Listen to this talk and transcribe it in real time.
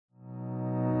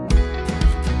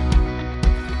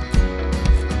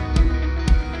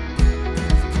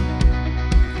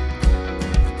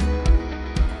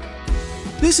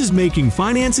This is Making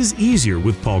Finances Easier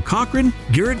with Paul Cochran,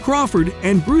 Garrett Crawford,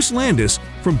 and Bruce Landis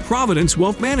from Providence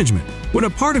Wealth Management. When a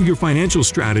part of your financial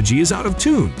strategy is out of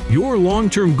tune, your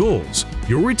long-term goals,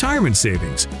 your retirement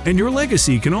savings, and your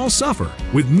legacy can all suffer.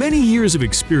 With many years of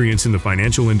experience in the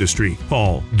financial industry,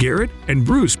 Paul, Garrett, and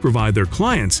Bruce provide their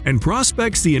clients and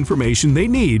prospects the information they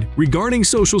need regarding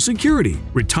Social Security,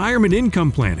 retirement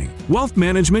income planning, wealth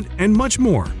management, and much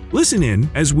more. Listen in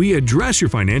as we address your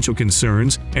financial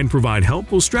concerns and provide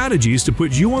helpful strategies to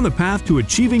put you on the path to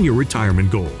achieving your retirement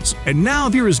goals. And now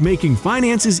here is Making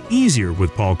Finances Easier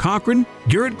with Paul Cochran,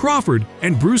 Garrett Crawford,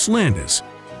 and Bruce Landis.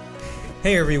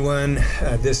 Hey everyone,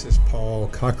 this is Paul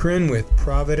Cochran with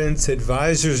Providence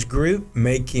Advisors Group,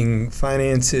 Making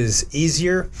Finances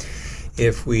Easier.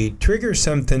 If we trigger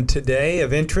something today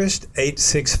of interest,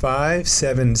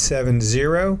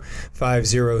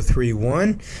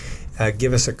 865-770-5031.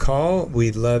 Give us a call.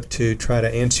 We'd love to try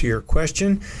to answer your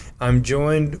question. I'm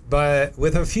joined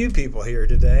with a few people here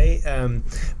today.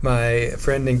 My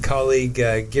friend and colleague,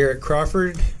 Garrett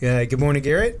Crawford. Good morning,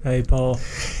 Garrett. Hey, Paul.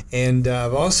 And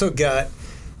I've also got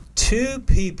two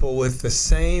people with the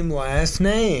same last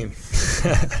name.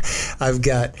 I've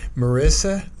got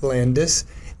Marissa Landis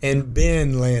and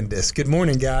Ben Landis. Good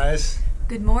morning, guys.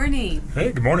 Good morning.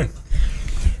 Hey, good morning.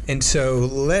 And so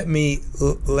let me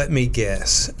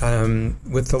guess.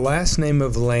 With the last name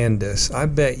of Landis, I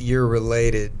bet you're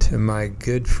related to my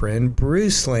good friend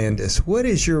Bruce Landis. What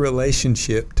is your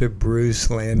relationship to Bruce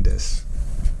Landis?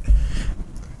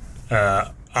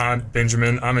 I'm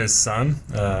Benjamin. I'm his son.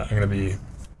 I'm going to be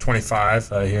 25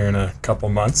 here in a couple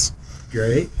months.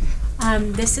 Great.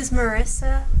 This is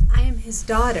Marissa. I am his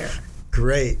daughter.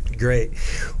 Great.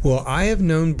 Well, I have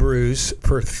known Bruce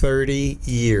for 30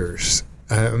 years.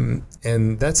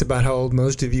 And that's about how old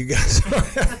most of you guys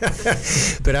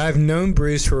are. But I've known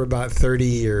Bruce for about 30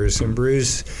 years, and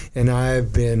Bruce and I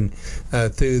have been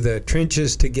through the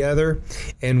trenches together,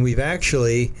 and we've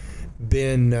actually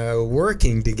been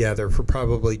working together for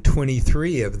probably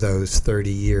 23 of those 30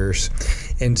 years.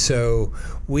 And so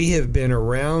we have been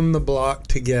around the block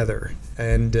together.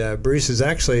 And Bruce is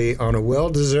actually on a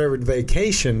well-deserved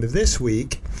vacation this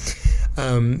week.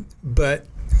 But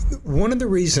one of the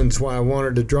reasons why I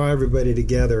wanted to draw everybody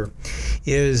together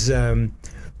is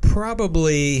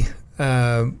probably,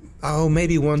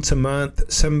 maybe once a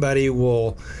month, somebody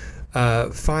will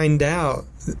find out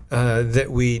that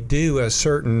we do a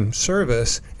certain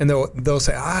service, and they'll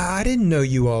say, I didn't know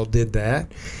you all did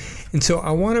that. And so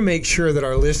I want to make sure that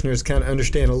our listeners kind of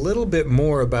understand a little bit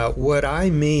more about what I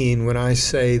mean when I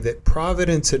say that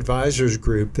Providence Advisors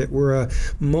Group, that we're a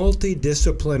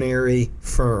multidisciplinary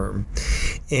firm.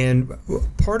 And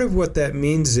part of what that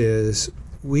means is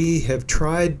we have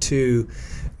tried to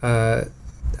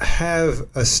have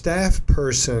a staff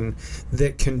person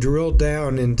that can drill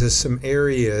down into some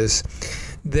areas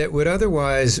that would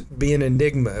otherwise be an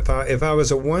enigma. If I was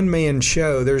a one-man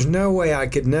show, there's no way I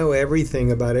could know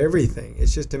everything about everything.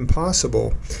 It's just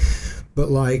impossible. But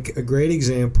like a great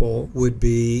example would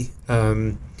be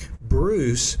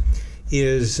Bruce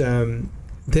is that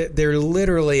they're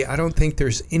literally, I don't think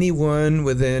there's anyone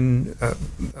within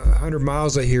 100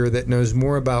 miles of here that knows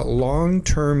more about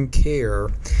long-term care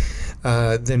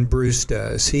than Bruce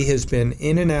does. He has been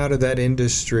in and out of that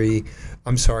industry.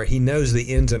 He knows the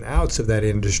ins and outs of that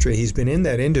industry. He's been in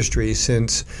that industry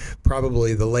since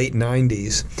probably the late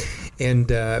 90s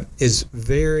and is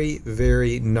very,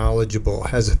 very knowledgeable,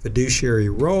 has a fiduciary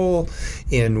role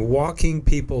in walking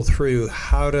people through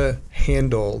how to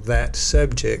handle that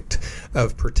subject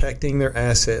of protecting their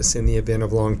assets in the event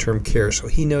of long-term care. So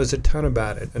he knows a ton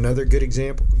about it. Another good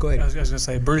example. Go ahead. I was going to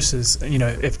say, Bruce is,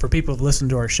 if for people who've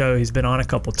listened to our show, he's been on a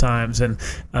couple times. And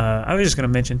I was just going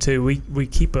to mention, too, we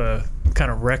keep a kind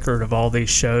of record of all these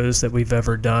shows that we've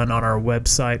ever done on our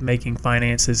website, Making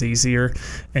Finances Easier.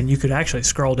 And you could actually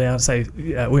scroll down and say,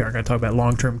 we aren't going to talk about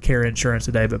long-term care insurance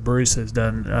today, but Bruce has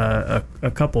done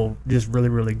a couple just really,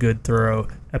 really good, thorough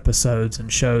episodes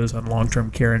and shows on long-term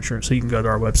care insurance. So you can go to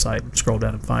our website and scroll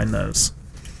down and find those.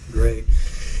 Great.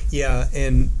 Yeah,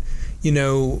 and,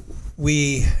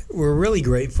 we're really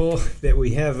grateful that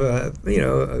we have a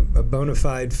bona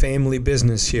fide family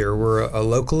business here. We're a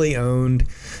locally owned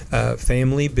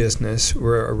family business.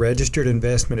 We're a registered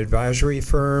investment advisory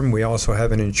firm. We also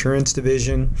have an insurance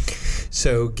division.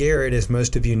 So Garrett, as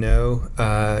most of you know,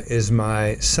 is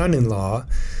my son-in-law.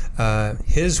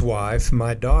 His wife,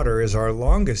 my daughter, is our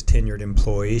longest tenured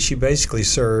employee. She basically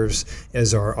serves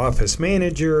as our office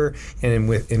manager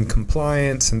and in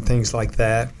compliance and things like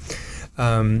that.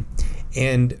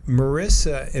 And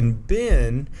Marissa and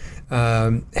Ben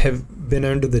have been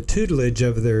under the tutelage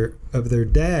of their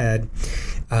dad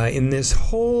in this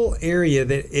whole area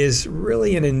that is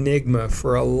really an enigma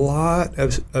for a lot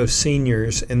of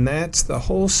seniors, and that's the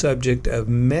whole subject of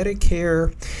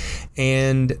Medicare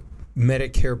and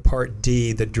Medicare Part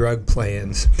D, the drug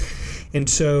plans. And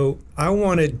so I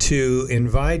wanted to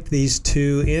invite these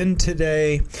two in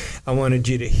today. I wanted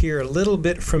you to hear a little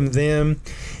bit from them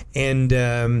and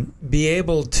be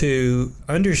able to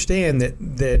understand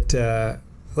that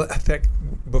in fact,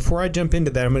 before I jump into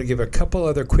that, I'm going to give a couple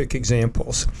other quick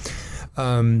examples.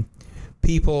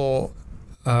 People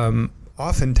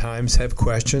oftentimes have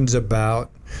questions about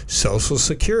Social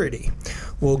Security.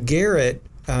 Well, Garrett,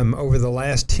 over the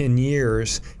last 10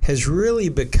 years, has really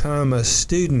become a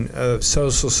student of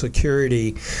Social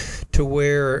Security to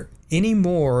where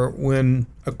anymore when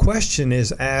a question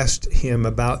is asked him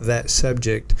about that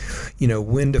subject,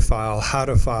 when to file, how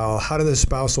do the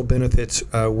spousal benefits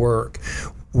work,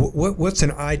 what's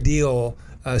an ideal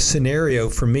scenario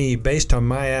for me based on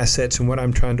my assets and what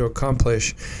I'm trying to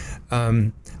accomplish,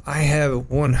 I have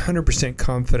 100%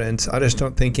 confidence. I just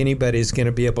don't think anybody's going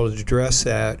to be able to address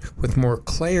that with more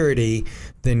clarity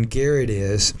than Garrett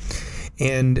is.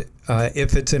 And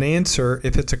if it's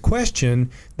a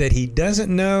question that he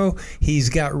doesn't know, he's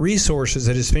got resources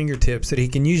at his fingertips that he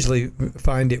can usually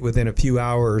find it within a few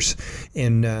hours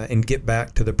and get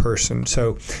back to the person.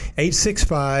 So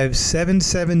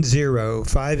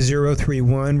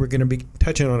 865-770-5031. We're going to be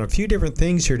touching on a few different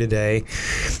things here today.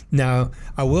 Now,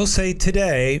 I will say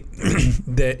today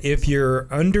that if you're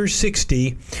under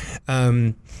 60,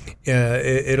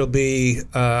 it'll be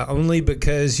only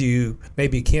because you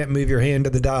maybe can't move your hand to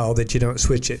the dial that you don't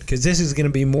switch it, because this is going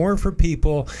to be more for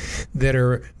people that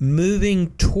are moving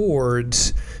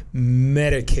towards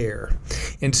Medicare.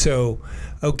 And so,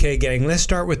 okay, gang, let's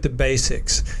start with the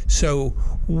basics. So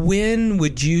when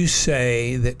would you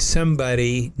say that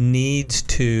somebody needs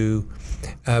to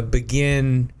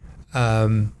begin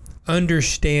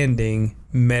understanding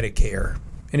Medicare?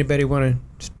 Anybody want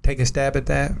to take a stab at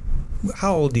that?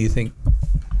 How old do you think?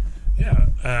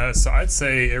 Yeah, so I'd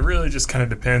say it really just kind of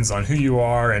depends on who you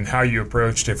are and how you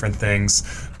approach different things.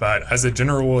 But as a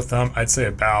general rule of thumb, I'd say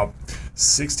about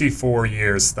 64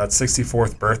 years, that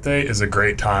 64th birthday is a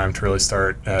great time to really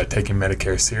start taking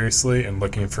Medicare seriously and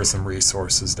looking for some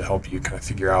resources to help you kind of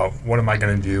figure out what am I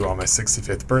going to do on my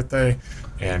 65th birthday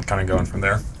and kind of going from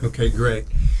there. Okay, great.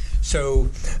 So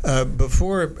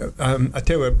before, I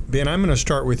tell you what, Ben, I'm going to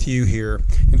start with you here.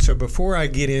 And so before I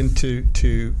get into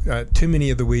too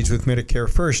many of the weeds with Medicare,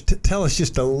 first, tell us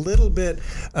just a little bit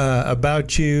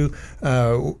about you,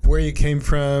 where you came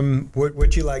from,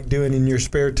 what you like doing in your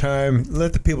spare time.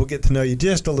 Let the people get to know you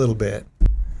just a little bit.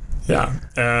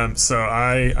 Yeah. So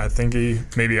I think he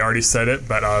maybe already said it,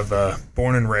 but I've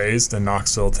born and raised in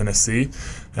Knoxville, Tennessee.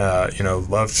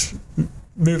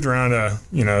 Moved around a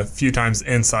few times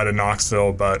inside of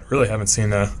Knoxville, but really haven't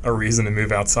seen a reason to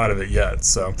move outside of it yet.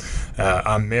 So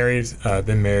I'm married. I've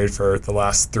been married for the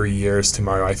last 3 years to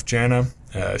my wife, Jana.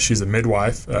 She's a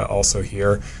midwife, also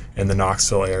here in the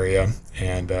Knoxville area.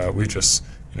 And we just,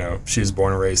 she's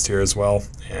born and raised here as well.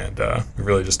 And we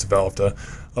really just developed a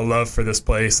love for this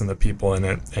place and the people in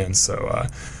it. And so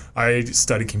I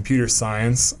studied computer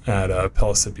science at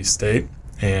Pellissippi State.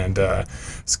 And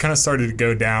it's kind of started to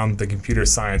go down the computer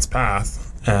science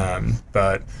path.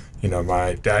 But,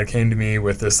 my dad came to me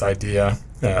with this idea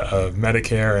of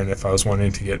Medicare and if I was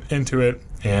wanting to get into it.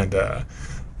 And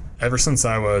ever since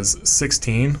I was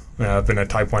 16, I've been a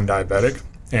type 1 diabetic.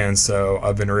 And so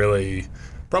I've been really,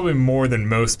 probably more than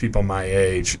most people my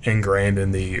age, ingrained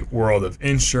in the world of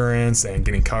insurance and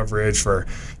getting coverage for,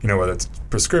 whether it's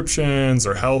prescriptions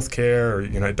or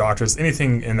healthcare or, doctors,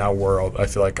 anything in that world. I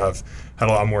feel like I've had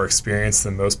a lot more experience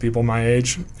than most people my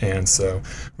age. And so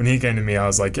when he came to me, I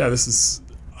was like, I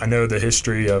know the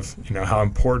history of, how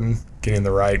important getting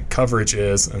the right coverage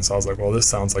is. And so I was like, well, this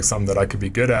sounds like something that I could be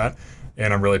good at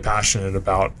and I'm really passionate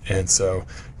about. And so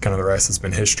kind of the rest has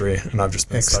been history, and I've just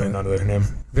been studying under him.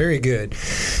 Very good.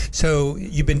 So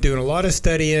you've been doing a lot of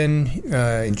studying,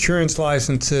 insurance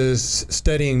licenses,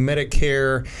 studying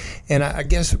Medicare, and I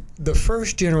guess the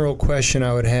first general question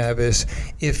I would have is,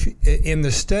 if in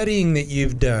the studying that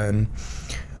you've done,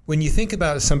 when you think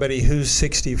about somebody who's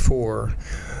 64,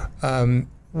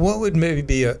 what would maybe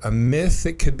be a myth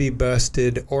that could be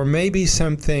busted, or maybe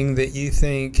something that you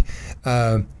think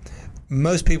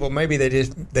most people maybe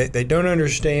they don't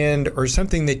understand, or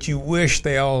something that you wish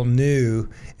they all knew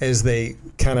as they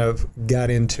kind of got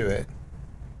into it?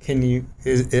 I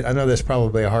know that's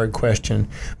probably a hard question,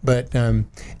 but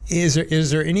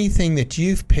is there anything that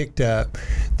you've picked up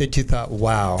that you thought,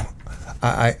 wow,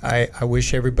 I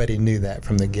wish everybody knew that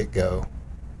from the get-go?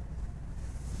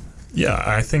 Yeah,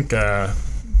 I think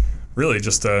really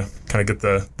just to kind of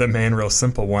get the main real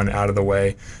simple one out of the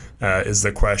way, is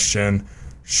the question,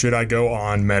 should I go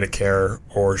on Medicare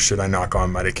or should I not go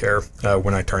on Medicare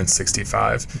when I turn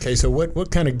 65? Okay, so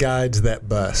what kind of guides that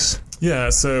bus?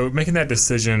 Yeah, so making that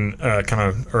decision kind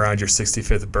of around your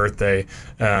 65th birthday,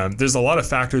 there's a lot of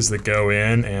factors that go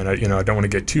in, and I don't want to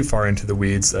get too far into the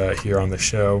weeds here on the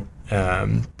show.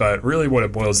 But really what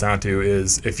it boils down to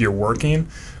is if you're working,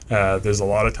 there's a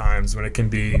lot of times when it can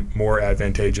be more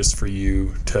advantageous for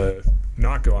you to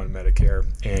not go on Medicare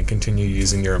and continue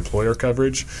using your employer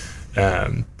coverage.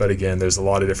 But again, there's a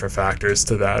lot of different factors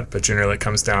to that. But generally it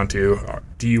comes down to,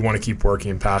 do you want to keep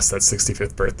working past that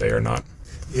 65th birthday or not?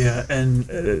 Yeah, and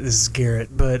this is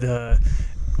Garrett, but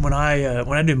when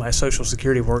I do my Social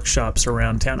Security workshops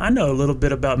around town, I know a little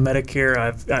bit about Medicare.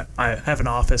 I have an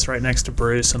office right next to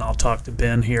Bruce, and I'll talk to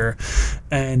Ben here.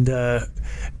 And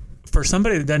for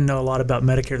somebody that doesn't know a lot about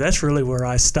Medicare, that's really where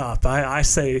I stop. I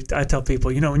tell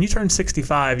people, when you turn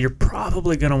 65, you're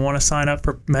probably going to want to sign up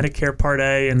for Medicare Part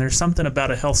A, and there's something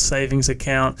about a health savings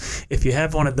account. If you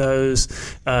have one of those,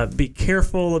 be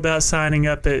careful about signing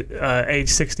up at age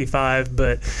 65.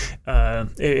 But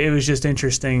it was just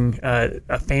interesting.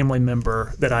 A family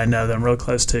member that I know that I'm real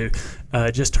close to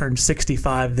just turned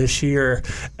 65 this year,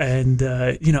 and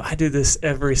I do this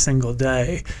every single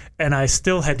day, and I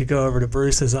still had to go over to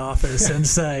Bruce's office and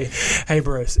say, "Hey,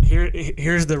 Bruce,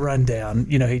 here's the rundown.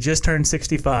 He just turned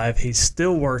 65. He's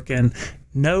still working,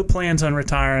 no plans on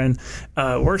retiring,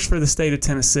 works for the state of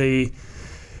Tennessee.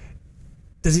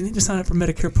 Does he need to sign up for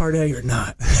Medicare Part A or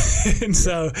not?" And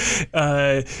so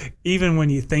even when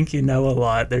you think you know a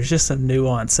lot, there's just some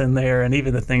nuance in there, and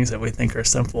even the things that we think are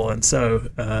simple. And so,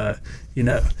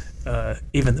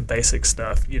 even the basic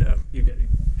stuff,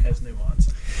 has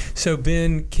nuance. So,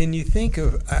 Ben, can you think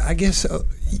of, I guess,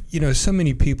 so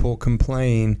many people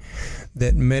complain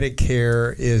that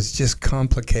Medicare is just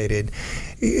complicated.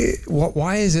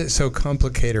 Why is it so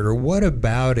complicated, or what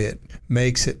about it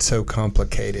makes it so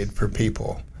complicated for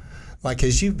people? Like,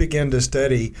 as you begin to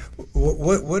study,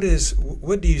 what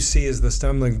do you see as the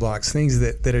stumbling blocks, things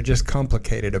that are just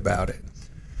complicated about it?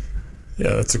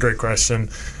 Yeah, that's a great question.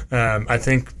 I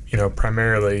think,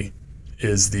 primarily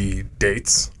is the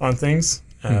dates on things.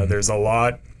 There's a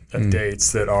lot of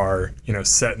dates that are,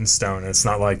 set in stone. It's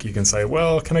not like you can say,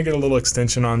 well, can I get a little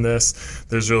extension on this?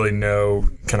 There's really no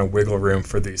kind of wiggle room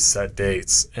for these set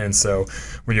dates. And so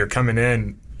when you're coming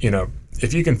in,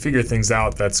 if you can figure things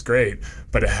out, that's great,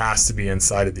 but it has to be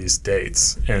inside of these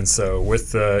dates. And so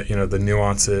with the, the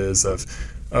nuances of,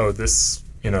 this,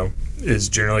 is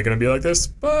generally going to be like this,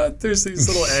 but there's these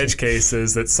little edge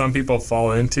cases that some people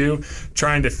fall into.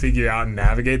 Trying to figure out and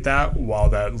navigate that while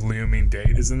that looming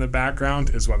date is in the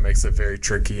background is what makes it very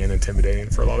tricky and intimidating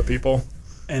for a lot of people.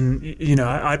 And,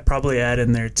 I'd probably add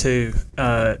in there too,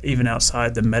 even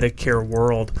outside the Medicare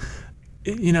world,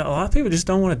 a lot of people just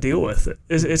don't want to deal with it.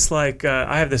 It's like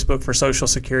I have this book for Social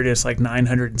Security. It's like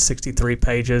 963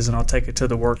 pages, and I'll take it to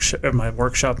the my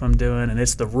workshop I'm doing, and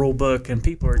it's the rule book, and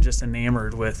people are just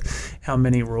enamored with how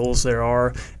many rules there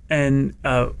are. And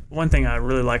one thing I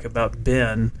really like about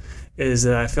Ben is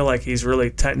that I feel like he's really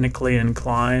technically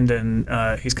inclined,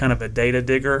 and he's kind of a data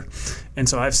digger. And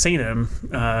so I've seen him,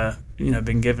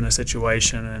 been given a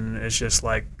situation, and it's just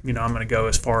like, I'm going to go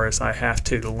as far as I have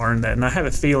to learn that. And I have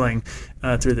a feeling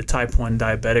through the type 1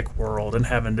 diabetic world and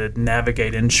having to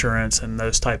navigate insurance and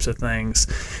those types of things,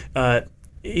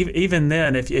 even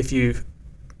then, if you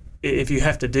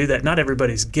have to do that, not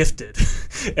everybody's gifted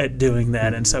at doing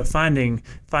that. And so finding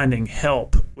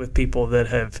help with people that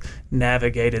have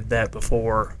navigated that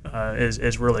before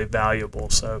is really valuable.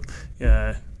 So,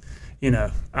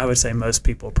 I would say most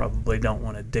people probably don't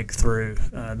want to dig through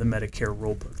the Medicare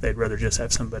rulebook. They'd rather just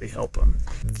have somebody help them.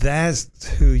 That's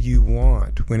who you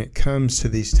want when it comes to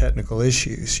these technical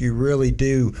issues. You really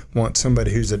do want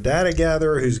somebody who's a data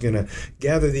gatherer, who's going to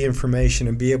gather the information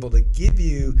and be able to give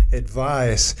you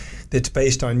advice that's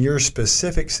based on your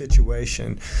specific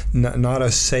situation, not a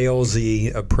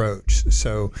salesy approach.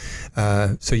 So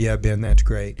yeah, Ben, that's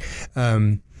great.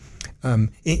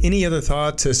 Any other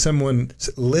thoughts as someone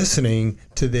listening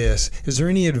to this? Is there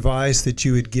any advice that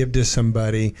you would give to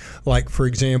somebody? Like, for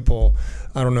example,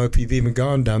 I don't know if you've even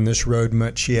gone down this road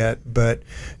much yet, but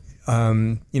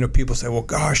people say, well,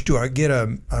 gosh, do I get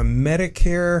a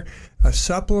Medicare a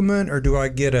supplement, or do I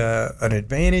get an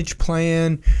Advantage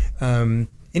plan?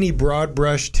 Any broad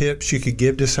brush tips you could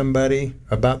give to somebody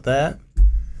about that?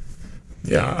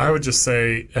 Yeah, I would just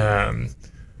say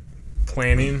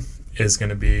planning is going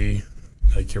to be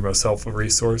like your most helpful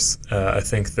resource. I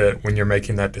think that when you're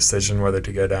making that decision whether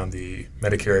to go down the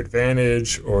Medicare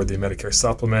Advantage or the Medicare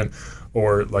supplement,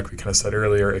 or like we kind of said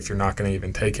earlier, if you're not going to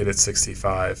even take it at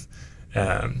 65.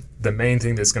 The main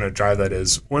thing that's going to drive that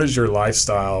is what is your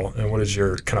lifestyle and what is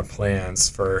your kind of plans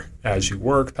for as you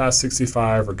work past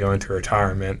 65 or go into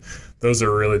retirement. Those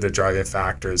are really the driving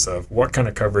factors of what kind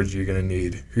of coverage you're going to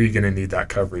need, who you're going to need that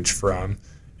coverage from.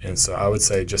 And so I would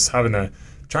say just trying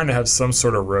to have some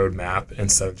sort of roadmap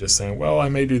instead of just saying, well, I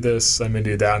may do this, I may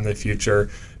do that in the future.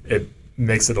 It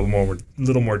makes it a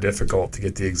little more difficult to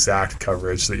get the exact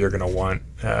coverage that you're going to want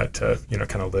to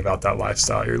kind of live out that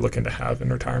lifestyle you're looking to have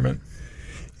in retirement.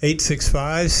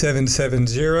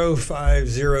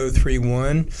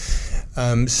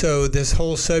 865-770-5031. So this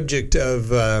whole subject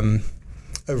of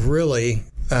really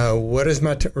what is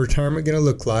my retirement going to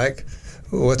look like?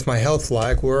 What's my health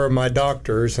like? Where are my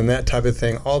doctors? And that type of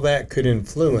thing. All that could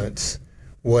influence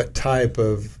what type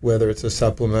of, whether it's a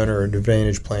supplement or an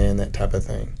advantage plan, that type of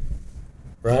thing.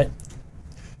 Right?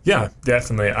 Yeah,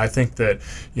 definitely. I think that,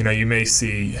 you may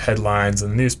see headlines in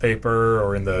the newspaper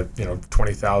or in the,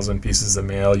 20,000 pieces of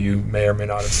mail you may or may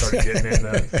not have started getting in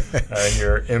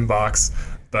your inbox.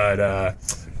 But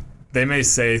they may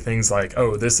say things like,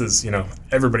 oh, this is,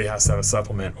 everybody has to have a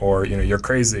supplement, or, you're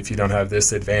crazy if you don't have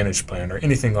this advantage plan or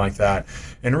anything like that.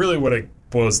 And really what it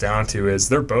boils down to is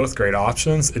they're both great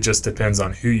options. It just depends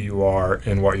on who you are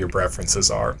and what your preferences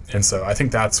are. And so I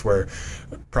think that's where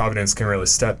Providence can really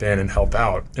step in and help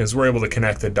out, is we're able to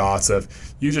connect the dots of,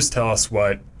 you just tell us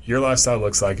what your lifestyle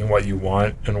looks like and what you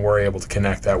want, and we're able to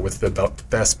connect that with the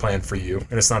best plan for you.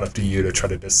 And it's not up to you to try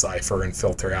to decipher and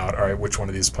filter out, all right, which one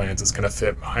of these plans is going to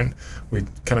fit mine. We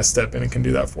kind of step in and can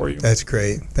do that for you. That's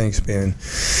great. Thanks, Ben.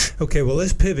 Okay, well,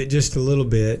 let's pivot just a little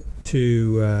bit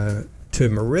to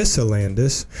Marissa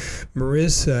Landis.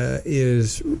 Marissa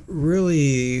is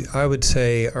really, I would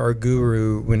say, our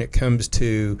guru when it comes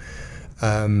to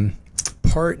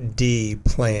Part D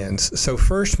plans. So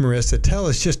first, Marissa, tell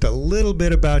us just a little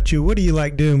bit about you. What do you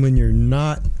like doing when you're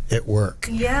not at work?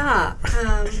 Yeah.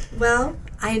 Well,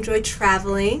 I enjoy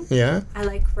traveling. Yeah. I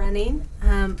like running.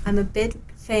 I'm a big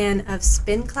fan of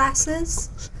spin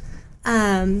classes.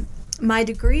 My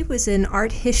degree was in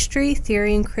art history,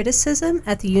 theory, and criticism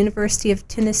at the University of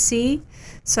Tennessee,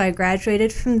 so I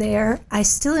graduated from there. I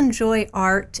still enjoy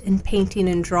art and painting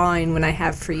and drawing when I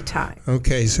have free time.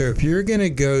 Okay, so if you're going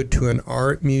to go to an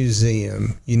art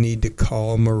museum, you need to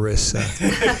call Marissa.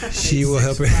 She will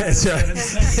help you. That's right.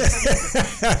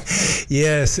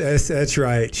 Yes, that's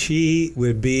right. She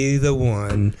would be the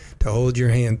one to hold your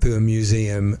hand through a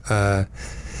museum.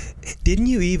 Didn't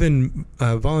you even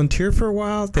volunteer for a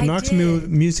while at the Knoxville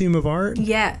Museum of Art?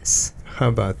 Yes. How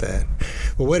about that?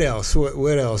 Well, what else?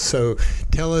 What else? So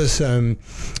tell us,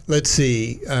 let's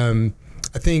see. I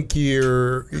think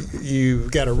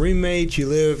you've got a roommate. You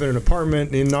live in an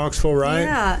apartment in Knoxville, right?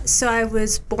 Yeah. So I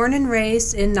was born and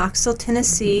raised in Knoxville,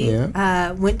 Tennessee.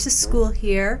 Yeah. Went to school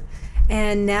here.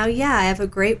 And now, I have a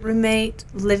great roommate,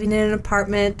 living in an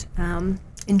apartment,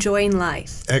 enjoying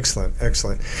life. Excellent.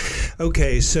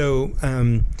 Okay, so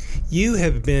you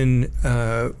have been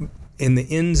in the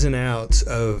ins and outs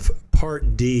of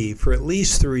Part D for at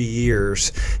least 3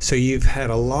 years. So you've had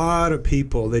a lot of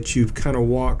people that you've kind of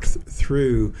walked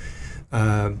through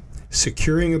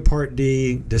securing a Part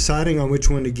D, deciding on which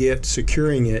one to get,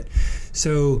 securing it.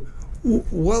 So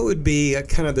what would be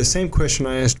kind of the same question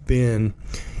I asked Ben?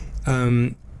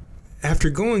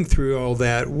 After going through all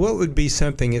that, what would be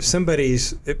something, if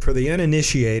somebody's, for the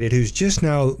uninitiated who's just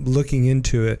now looking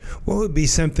into it, what would be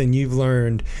something you've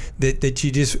learned that you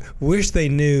just wish they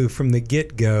knew from the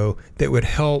get-go that would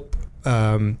help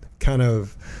kind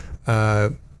of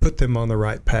put them on the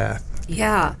right path?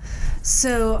 Yeah.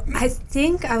 So I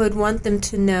think I would want them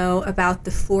to know about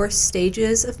the 4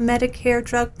 stages of Medicare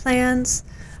drug plans.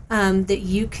 That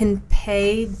you can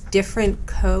pay different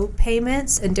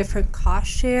co-payments and different cost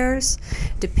shares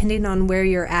depending on where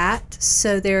you're at.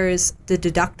 So there's the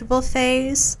deductible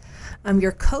phase,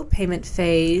 your co-payment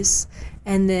phase,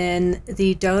 and then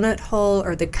the donut hole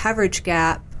or the coverage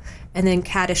gap, and then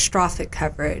catastrophic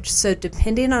coverage. So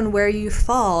depending on where you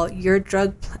fall, your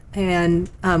drug plan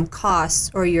costs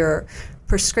or your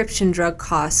prescription drug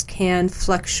costs can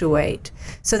fluctuate.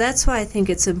 So that's why I think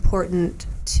it's important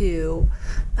to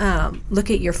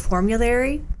look at your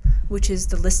formulary, which is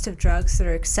the list of drugs that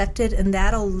are accepted, and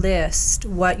that'll list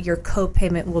what your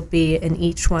co-payment will be in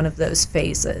each one of those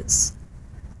phases.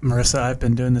 Marissa, I've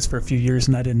been doing this for a few years,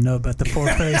 and I didn't know about the 4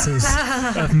 phases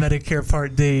of Medicare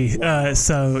Part D.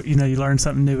 So, you learn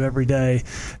something new every day.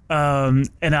 And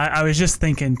I was just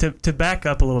thinking, to back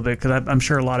up a little bit, because I'm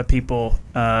sure a lot of people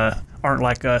aren't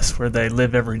like us, where they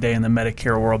live every day in the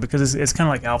Medicare world, because it's kind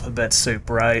of like alphabet soup,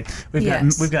 right? We've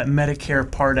got Medicare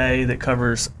Part A that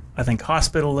covers I think,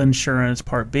 hospital insurance,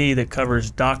 Part B that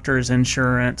covers doctors'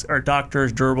 insurance or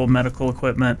doctors' durable medical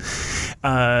equipment.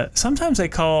 Sometimes they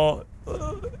call,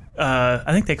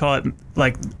 I think they call it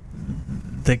like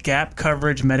the gap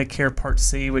coverage Medicare Part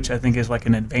C, which I think is like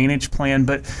an Advantage plan,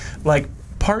 but like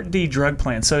Part D drug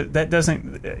plan. So that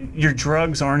doesn't, your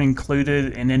drugs aren't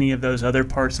included in any of those other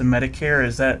parts of Medicare.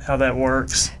 Is that how that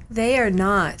works? They are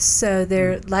not. So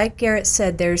they're, like Garrett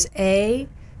said, there's A,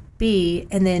 B,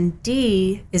 and then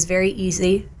D is very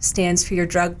easy, stands for your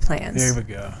drug plans. There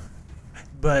we go.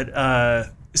 But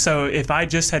so if I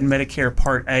just had Medicare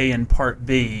Part A and Part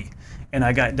B and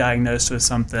I got diagnosed with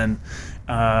something,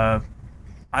 I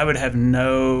would have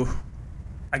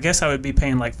I guess I would be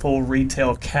paying like full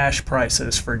retail cash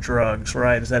prices for drugs,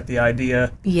 right? Is that the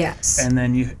idea? Yes. And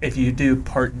then if you do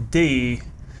Part D,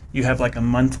 you have like a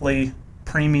monthly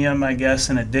premium, I guess,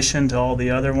 in addition to all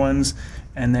the other ones.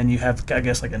 And then you have, I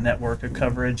guess, like a network of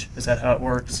coverage. Is that how it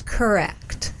works?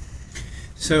 Correct.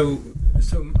 So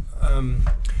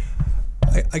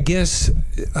I guess,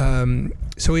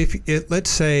 so if let's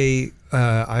say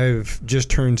I've just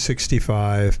turned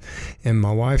 65 and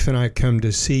my wife and I come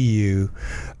to see you,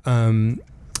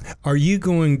 are you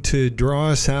going to draw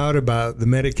us out about the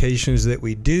medications that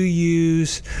we do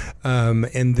use,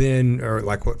 and then, or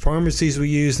like what pharmacies we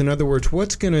use? In other words,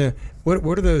 what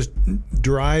are those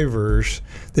drivers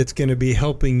that's going to be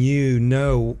helping you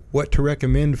know what to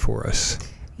recommend for us?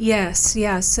 Yes,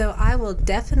 yeah. So I will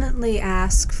definitely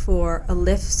ask for a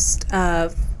list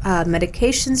of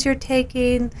medications you're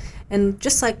taking. And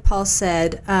just like Paul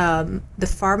said, the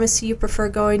pharmacy you prefer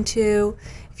going to,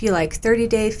 if you like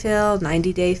 30-day fill,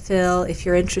 90-day fill, if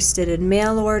you're interested in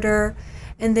mail order.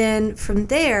 And then from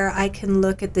there, I can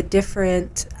look at the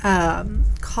different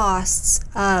costs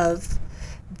of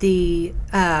the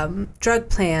drug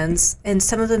plans, and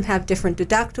some of them have different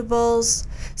deductibles.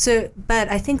 But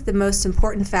I think the most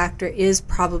important factor is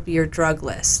probably your drug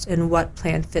list and what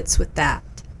plan fits with that.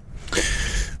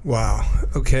 Wow.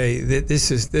 Okay. This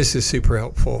is super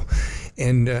helpful.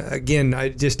 And again, I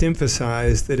just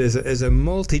emphasize that as a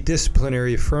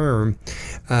multidisciplinary firm,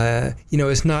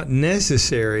 it's not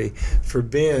necessary for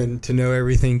Ben to know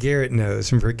everything Garrett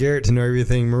knows and for Garrett to know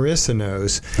everything Marissa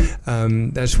knows.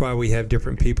 That's why we have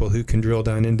different people who can drill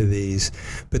down into these.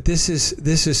 But this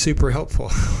is super helpful.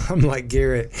 I'm like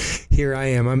Garrett. Here I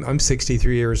am. I'm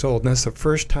 63 years old, and that's the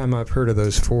first time I've heard of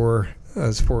those four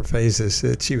phases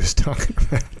that she was talking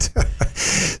about.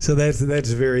 So that's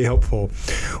very helpful.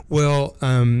 Well,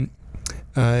 to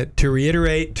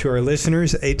reiterate to our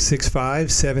listeners,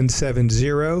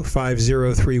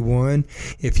 865-770-5031.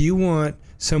 If you want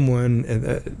someone,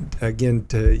 again,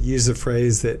 to use the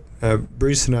phrase that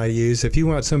Bruce and I use, if you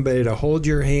want somebody to hold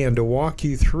your hand to walk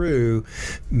you through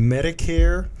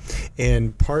Medicare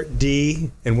and Part D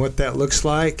and what that looks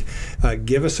like,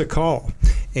 give us a call,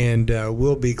 and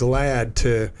we'll be glad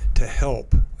to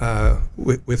help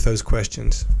with those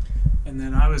questions. And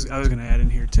then I was going to add in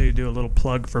here too, do a little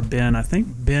plug for Ben. I think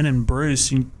Ben and Bruce,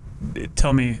 you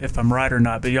tell me if I'm right or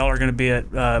not, but y'all are going to be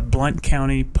at Blount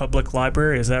County Public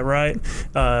Library. Is that right?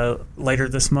 Later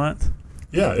this month?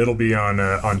 Yeah, it'll be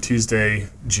on Tuesday,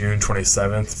 June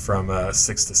 27th from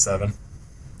 6 to 7.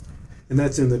 And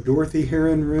that's in the Dorothy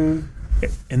Heron Room?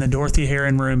 In the Dorothy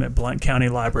Heron Room at Blount County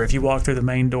Library. If you walk through the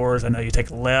main doors, I know you take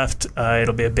a left.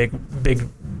 It'll be a big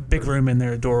room in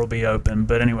there. The door will be open.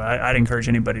 But anyway, I'd encourage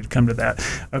anybody to come to that.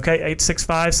 Okay,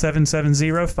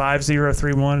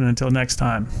 865-770-5031. And until next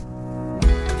time.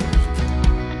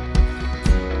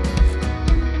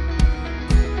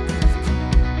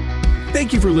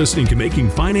 Thank you for listening to Making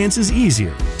Finances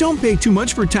Easier. Don't pay too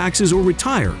much for taxes or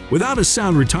retire without a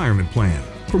sound retirement plan.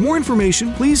 For more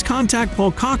information, please contact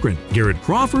Paul Cochran, Garrett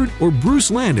Crawford, or Bruce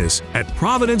Landis at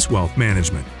Providence Wealth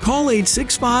Management. Call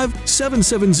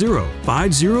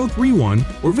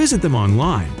 865-770-5031 or visit them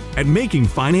online at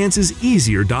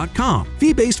makingfinanceseasier.com.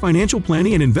 Fee-based financial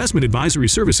planning and investment advisory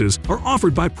services are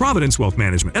offered by Providence Wealth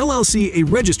Management, LLC, a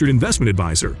registered investment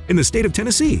advisor in the state of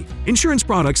Tennessee. Insurance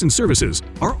products and services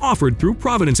are offered through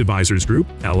Providence Advisors Group,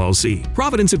 LLC.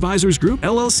 Providence Advisors Group,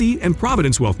 LLC, and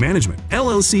Providence Wealth Management,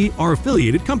 LLC are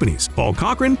affiliated companies. Paul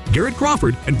Cochran, Garrett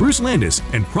Crawford, and Bruce Landis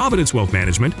and Providence Wealth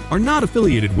Management are not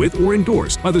affiliated with or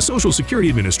endorsed by the Social Security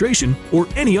Administration or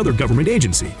any other government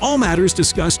agency. All matters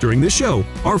discussed during this show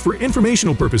are for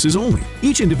informational purposes only.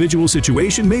 Each individual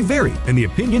situation may vary, and the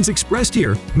opinions expressed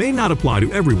here may not apply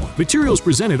to everyone. Materials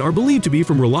presented are believed to be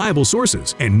from reliable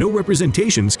sources, and no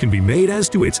representations can be made as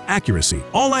to its accuracy.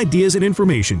 All ideas and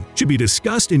information should be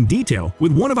discussed in detail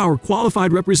with one of our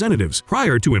qualified representatives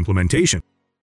prior to implementation.